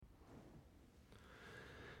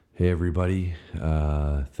Hey, everybody.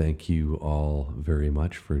 Thank you all very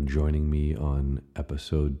much for joining me on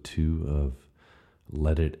episode 2 of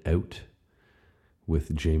Let It Out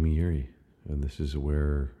with Jamie Urey. And this is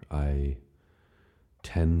where I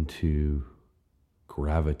tend to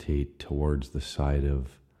gravitate towards the side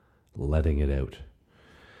of letting it out.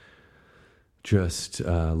 Just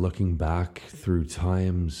looking back through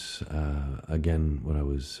times, again, what I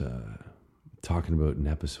was talking about in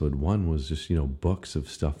episode 1 was just, books of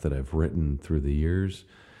stuff that I've written through the years,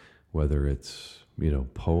 whether it's,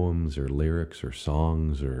 poems or lyrics or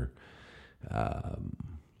songs or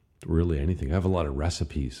really anything. I have a lot of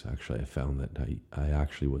recipes. Actually, I found that I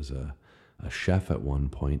actually was a chef at one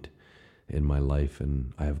point in my life,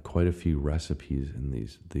 and I have quite a few recipes in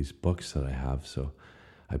these books that I have. So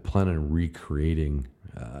I plan on recreating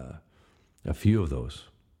a few of those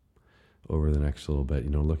over the next little bit.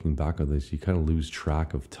 Looking back on this, you kind of lose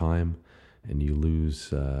track of time, and you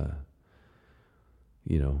lose, the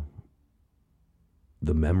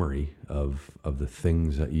memory of the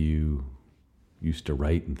things that you used to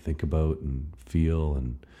write and think about and feel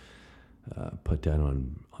and put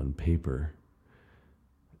down on paper,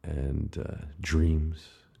 and dreams,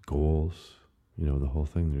 goals, the whole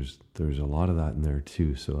thing. There's a lot of that in there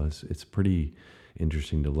too. So it's pretty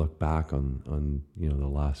interesting to look back on the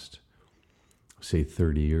last, say,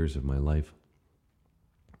 30 years of my life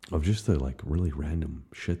of just the really random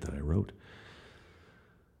shit that I wrote.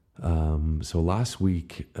 So last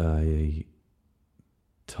week I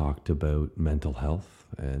talked about mental health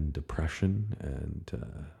and depression and,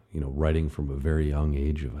 writing from a very young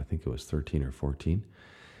age of, I think it was 13 or 14.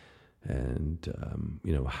 And,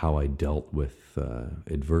 how I dealt with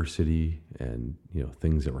adversity and,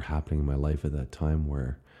 things that were happening in my life at that time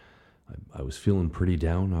where I was feeling pretty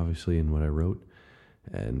down, obviously, in what I wrote,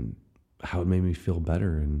 and how it made me feel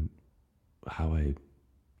better. And how I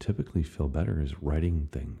typically feel better is writing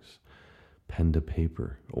things, pen to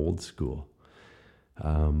paper, old school.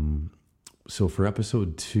 So for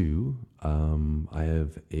episode 2, I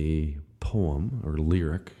have a poem or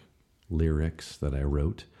lyrics that I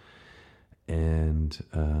wrote. And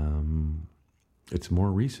it's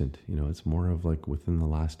more recent, it's more of within the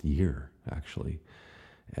last year, actually.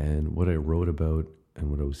 And what I wrote about and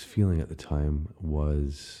what I was feeling at the time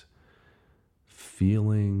was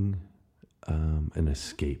feeling an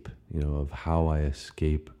escape, of how I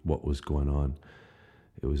escape what was going on.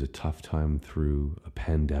 It was a tough time through a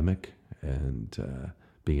pandemic and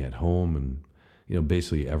being at home, and,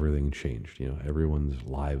 basically everything changed. Everyone's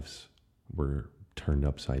lives were turned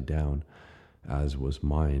upside down, as was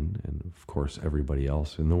mine, and of course everybody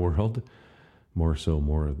else in the world, more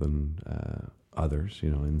than others,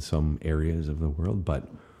 in some areas of the world. But,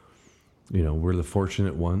 we're the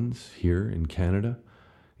fortunate ones here in Canada,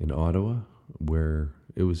 in Ottawa, where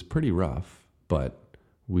it was pretty rough, but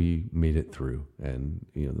we made it through. And,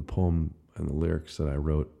 the poem and the lyrics that I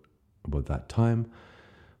wrote about that time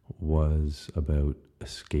was about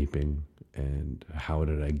escaping and how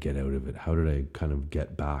did I get out of it? How did I kind of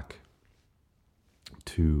get back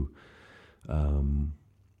to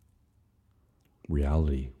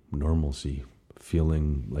reality, normalcy,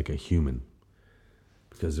 feeling like a human?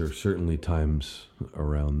 Because there are certainly times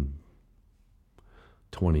around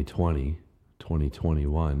 2020,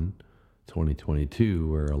 2021,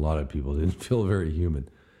 2022 where a lot of people didn't feel very human.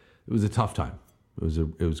 It was a tough time.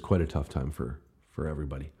 It was quite a tough time for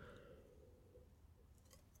everybody.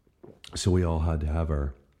 So we all had to have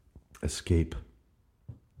our escape.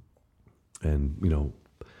 And,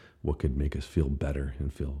 what could make us feel better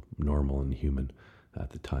and feel normal and human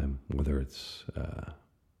at the time, whether it's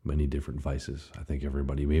many different vices. I think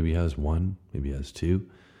everybody maybe has one, maybe has 2,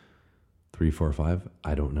 3, 4, 5.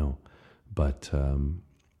 I don't know. But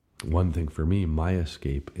one thing for me, my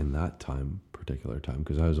escape in that particular time,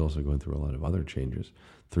 because I was also going through a lot of other changes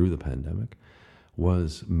through the pandemic,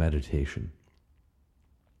 was meditation.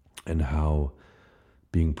 And how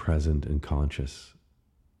being present and conscious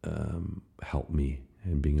helped me,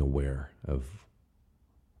 and being aware of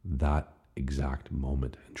that exact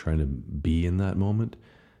moment and trying to be in that moment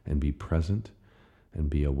and be present and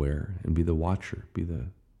be aware and be the watcher, be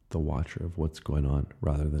the watcher of what's going on,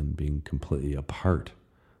 rather than being completely a part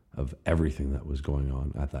of everything that was going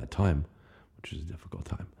on at that time, which is a difficult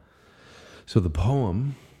time. So the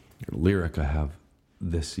poem or lyric I have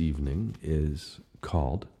this evening is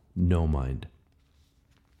called No Mind.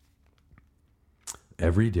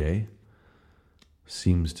 Every day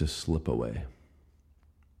seems to slip away,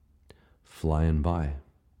 flying by.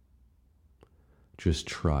 Just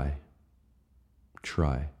try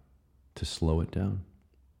to slow it down.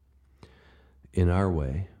 In our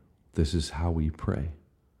way, this is how we pray.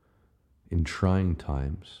 in trying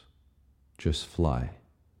times, just fly.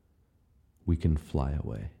 We can fly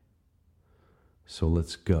away. So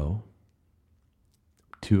let's go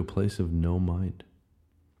to a place of no mind.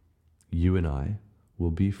 You and I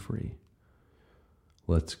will be free.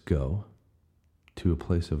 Let's go to a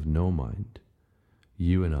place of no mind.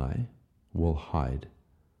 You and I will hide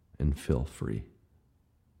and feel free.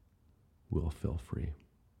 We'll feel free.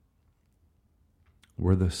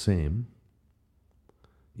 We're the same.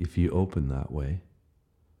 If you open that way,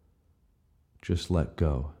 just let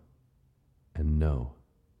go and know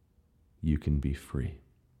you can be free.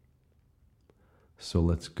 So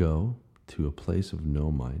let's go to a place of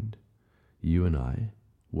no mind. You and I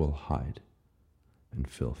will hide and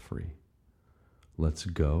feel free. Let's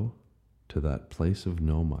go to that place of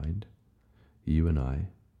no mind. You and I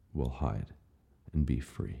will hide and be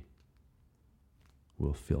free.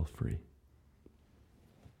 We'll feel free.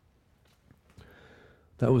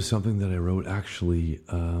 That was something that I wrote actually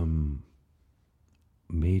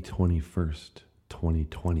May 21st,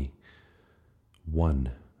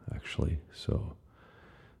 2021, actually. So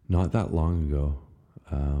not that long ago.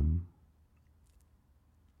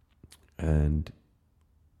 And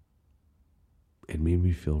it made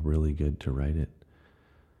me feel really good to write it.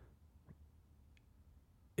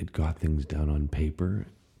 It got things down on paper,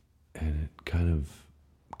 and it kind of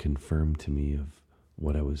confirmed to me of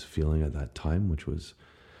what I was feeling at that time, which was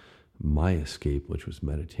my escape, which was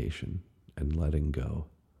meditation and letting go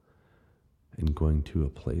and going to a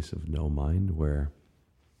place of no mind where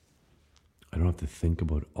I don't have to think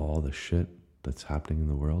about all the shit that's happening in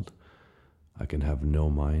the world. I can have no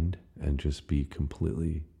mind and just be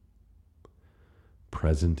completely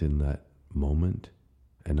present in that moment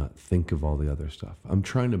and not think of all the other stuff. I'm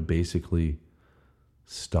trying to basically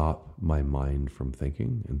stop my mind from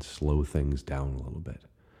thinking and slow things down a little bit,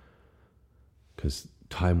 because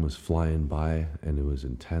time was flying by and it was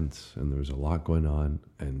intense and there was a lot going on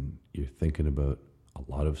and you're thinking about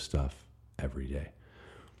a lot of stuff every day.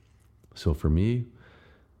 So for me,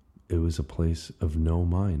 it was a place of no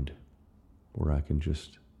mind where I can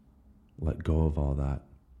just let go of all that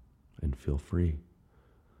and feel free,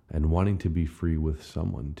 and wanting to be free with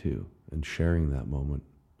someone too, and sharing that moment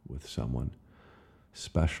with someone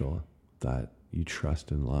special that you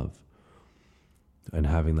trust and love, and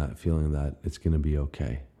having that feeling that it's going to be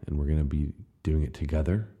okay and we're going to be doing it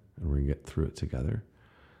together and we're going to get through it together.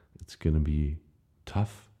 It's going to be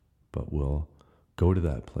tough, but we'll go to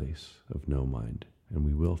that place of no mind and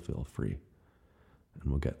we will feel free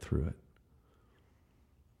and we'll get through it.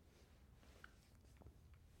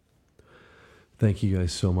 Thank you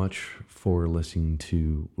guys so much for listening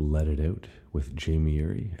to Let It Out with Jamie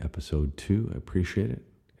Urey, episode 2. I appreciate it.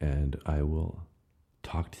 And I will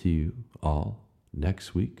talk to you all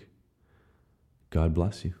next week. God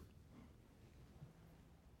bless you.